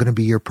am. I'm going to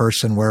be your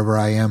person wherever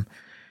I am.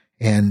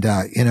 And,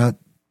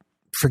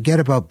 forget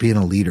about being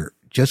a leader.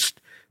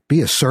 Just be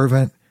a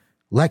servant.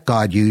 Let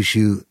God use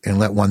you, and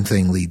let one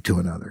thing lead to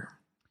another.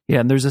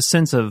 Yeah, and there's a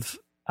sense of,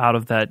 out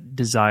of that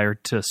desire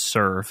to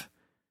serve,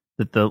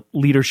 that the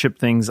leadership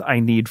things I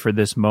need for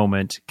this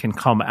moment can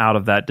come out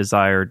of that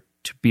desire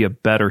to be a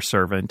better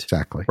servant.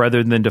 Exactly.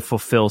 Rather than to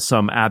fulfill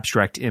some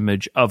abstract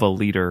image of a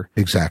leader.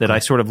 Exactly. That I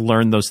sort of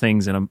learn those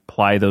things and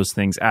apply those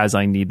things as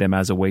I need them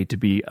as a way to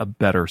be a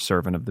better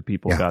servant of the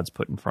people God's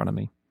put in front of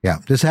me. Yeah.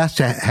 This has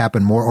to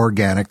happen more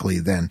organically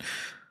than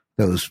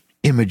those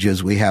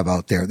images we have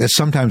out there that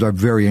sometimes are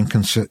very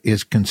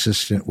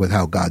inconsistent with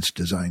how God's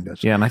designed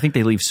us. Yeah. And I think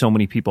they leave so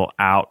many people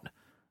out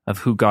of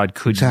who God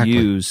could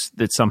use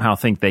that somehow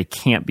think they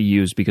can't be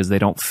used because they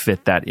don't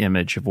fit that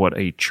image of what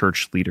a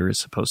church leader is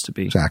supposed to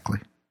be. Exactly.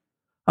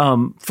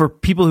 For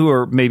people who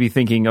are maybe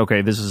thinking,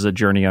 okay, this is a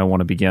journey I want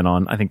to begin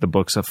on, I think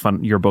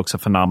your book's a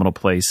phenomenal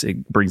place.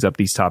 It brings up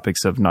these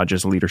topics of not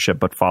just leadership,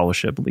 but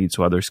fellowship, lead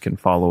so others can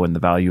follow, and the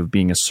value of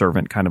being a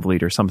servant kind of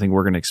leader, something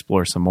we're going to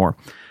explore some more.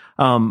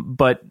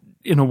 But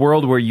in a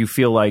world where you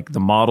feel like the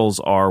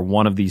models are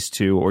one of these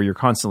two, or you're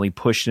constantly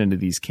pushed into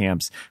these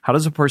camps, how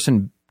does a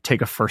person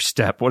take a first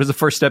step? What does the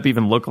first step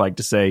even look like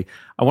to say,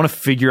 I want to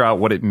figure out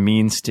what it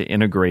means to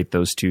integrate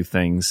those two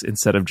things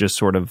instead of just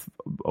sort of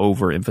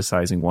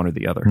overemphasizing one or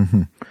the other?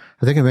 Mm-hmm.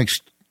 I think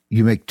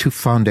you make two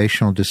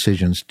foundational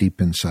decisions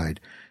deep inside.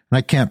 And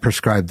I can't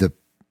prescribe the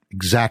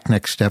exact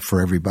next step for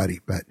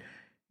everybody, but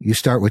you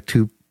start with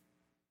two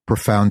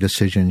profound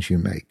decisions you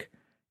make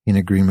in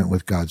agreement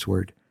with God's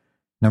word.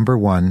 Number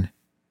one,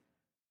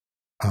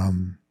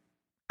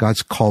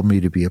 God's called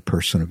me to be a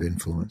person of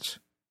influence.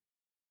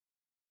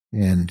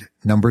 And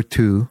number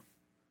two,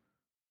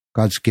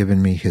 God's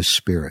given me his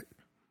spirit,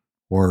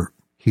 or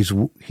he's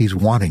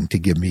wanting to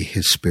give me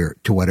his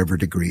spirit to whatever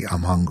degree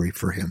I'm hungry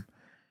for him.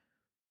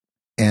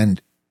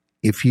 And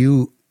if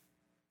you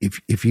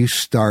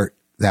start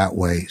that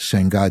way,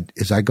 saying, God,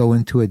 as I go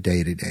into a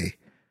day to day,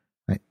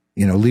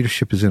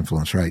 leadership is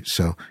influence, right?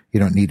 So you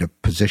don't need a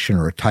position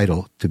or a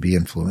title to be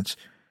influence.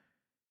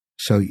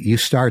 So you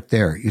start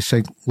there. You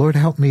say, Lord,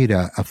 help me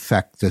to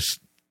affect the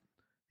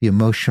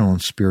emotional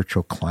and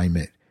spiritual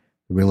climate,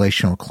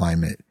 relational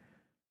climate,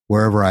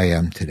 wherever I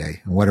am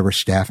today, and whatever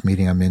staff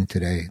meeting I'm in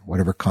today,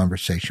 whatever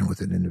conversation with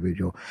an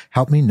individual.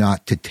 Help me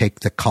not to take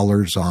the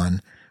colors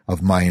on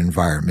of my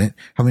environment.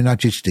 Help me not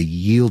just to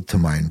yield to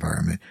my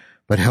environment,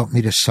 but help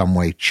me to some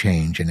way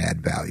change and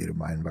add value to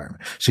my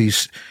environment. So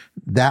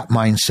that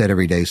mindset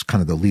every day is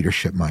kind of the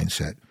leadership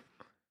mindset.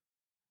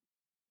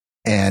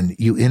 And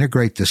you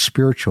integrate the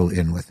spiritual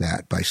in with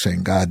that by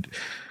saying, God,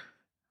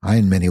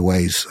 in many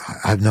ways,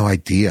 I have no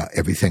idea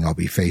everything I'll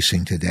be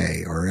facing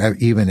today, or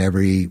even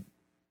every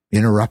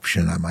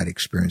interruption I might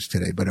experience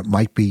today, but it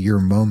might be your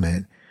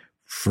moment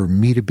for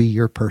me to be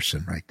your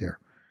person right there.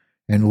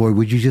 And Lord,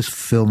 would you just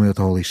fill me with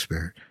the Holy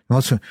Spirit? And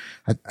also,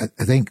 I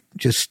think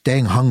just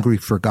staying hungry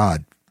for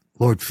God.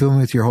 Lord, fill me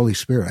with your Holy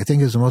Spirit, I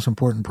think is the most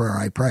important prayer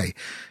I pray.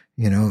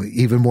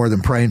 Even more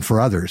than praying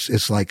for others.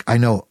 It's like, I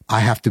know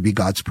I have to be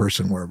God's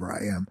person wherever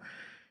I am.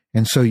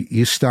 And so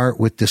you start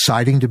with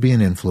deciding to be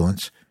an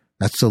influence.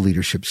 That's the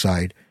leadership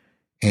side.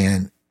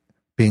 And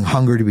being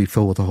hungry to be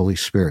filled with the Holy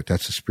Spirit.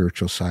 That's the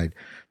spiritual side.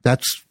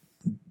 That's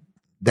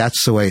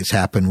the way it's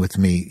happened with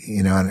me,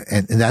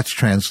 and that's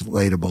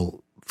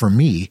translatable for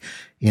me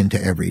into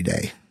every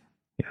day.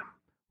 Yeah.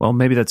 Well,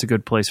 maybe that's a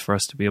good place for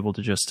us to be able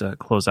to just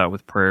close out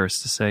with prayers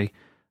to say,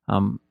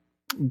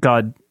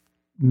 God,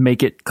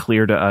 make it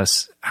clear to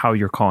us how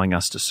you're calling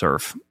us to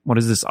serve. What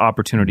does this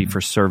opportunity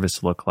for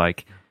service look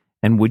like?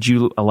 And would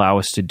you allow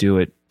us to do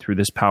it through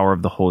this power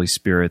of the Holy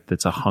Spirit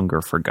that's a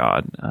hunger for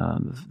God,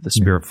 the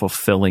Spirit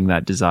fulfilling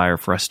that desire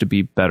for us to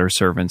be better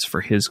servants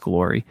for his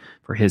glory,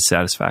 for his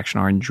satisfaction,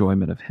 our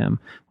enjoyment of him?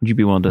 Would you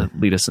be willing to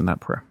lead us in that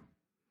prayer?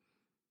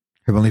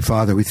 Heavenly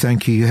Father, we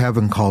thank you. You have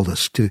called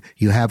us to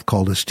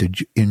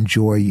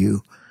enjoy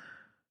you,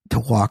 to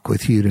walk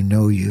with you, to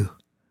know you.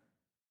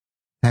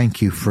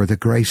 Thank you for the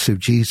grace of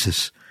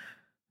Jesus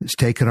has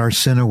taken our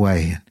sin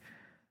away, and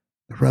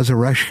the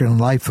resurrection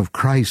and life of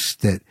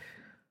Christ that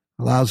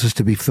allows us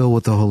to be filled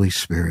with the Holy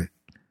Spirit.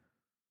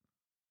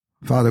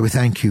 Father, we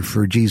thank you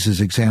for Jesus'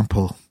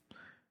 example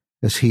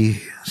as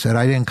he said,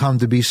 I didn't come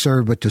to be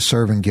served, but to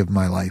serve and give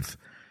my life.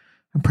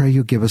 I pray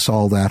you give us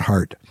all that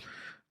heart.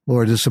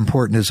 Lord, as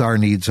important as our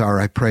needs are,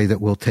 I pray that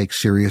we'll take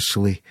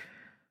seriously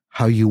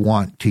how you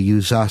want to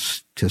use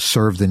us to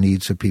serve the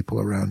needs of people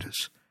around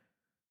us.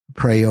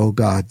 Pray, oh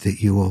God, that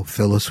you will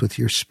fill us with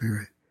your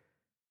Spirit.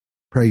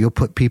 Pray you'll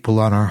put people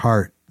on our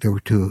heart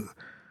to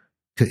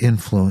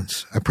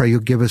influence. I pray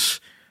you'll give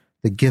us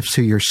the gifts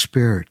of your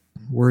Spirit,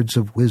 words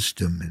of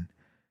wisdom and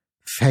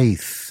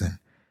faith and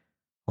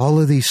all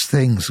of these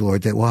things,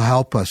 Lord, that will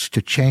help us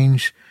to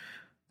change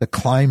the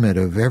climate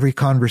of every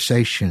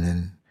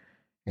conversation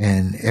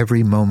and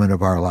every moment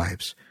of our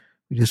lives.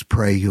 We just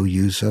pray you'll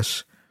use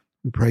us.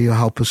 We pray you'll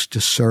help us to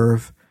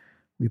serve.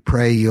 We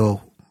pray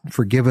you'll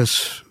forgive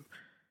us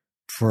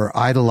for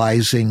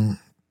idolizing,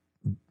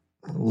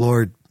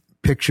 Lord,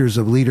 pictures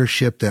of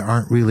leadership that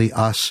aren't really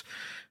us.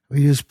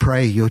 We just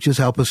pray you'll just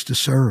help us to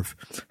serve.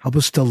 Help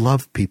us to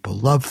love people.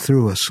 Love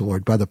through us,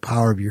 Lord, by the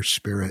power of your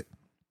Spirit.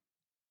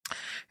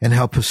 And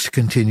help us to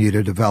continue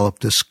to develop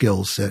the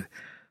skills that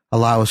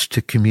allow us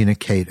to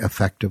communicate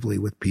effectively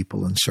with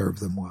people and serve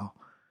them well.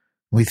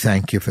 We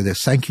thank you for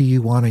this. Thank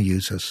you want to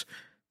use us.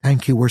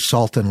 Thank you we're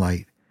salt and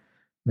light.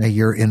 May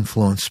your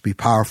influence be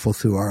powerful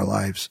through our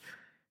lives,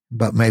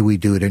 but may we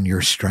do it in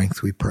your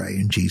strength, we pray.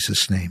 In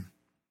Jesus' name,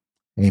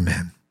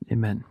 amen.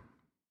 Amen.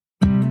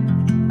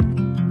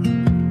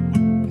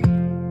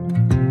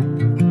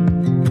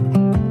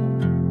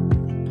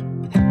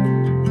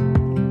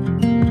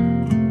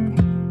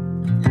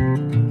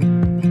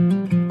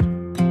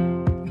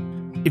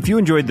 If you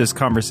enjoyed this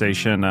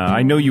conversation,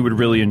 I know you would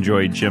really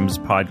enjoy Jim's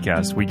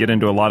podcast. We get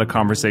into a lot of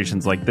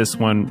conversations like this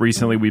one.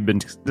 Recently, we've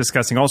been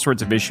discussing all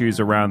sorts of issues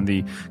around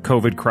the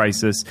COVID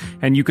crisis,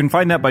 and you can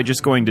find that by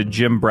just going to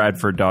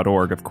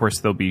jimbradford.org. Of course,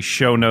 there'll be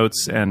show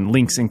notes and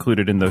links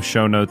included in those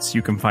show notes.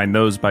 You can find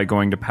those by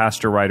going to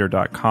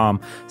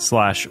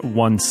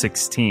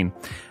pastorwriter.com/116.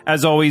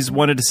 As always,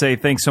 wanted to say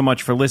thanks so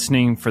much for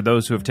listening, for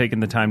those who have taken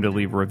the time to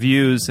leave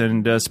reviews,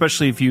 and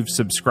especially if you've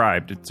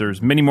subscribed.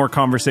 There's many more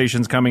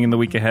conversations coming in the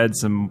week ahead,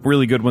 some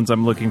really good ones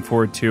I'm looking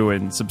forward to,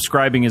 and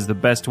subscribing is the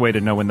best way to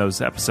know when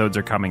those episodes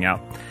are coming out.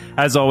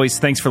 As always,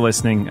 thanks for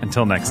listening.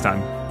 Until next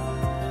time.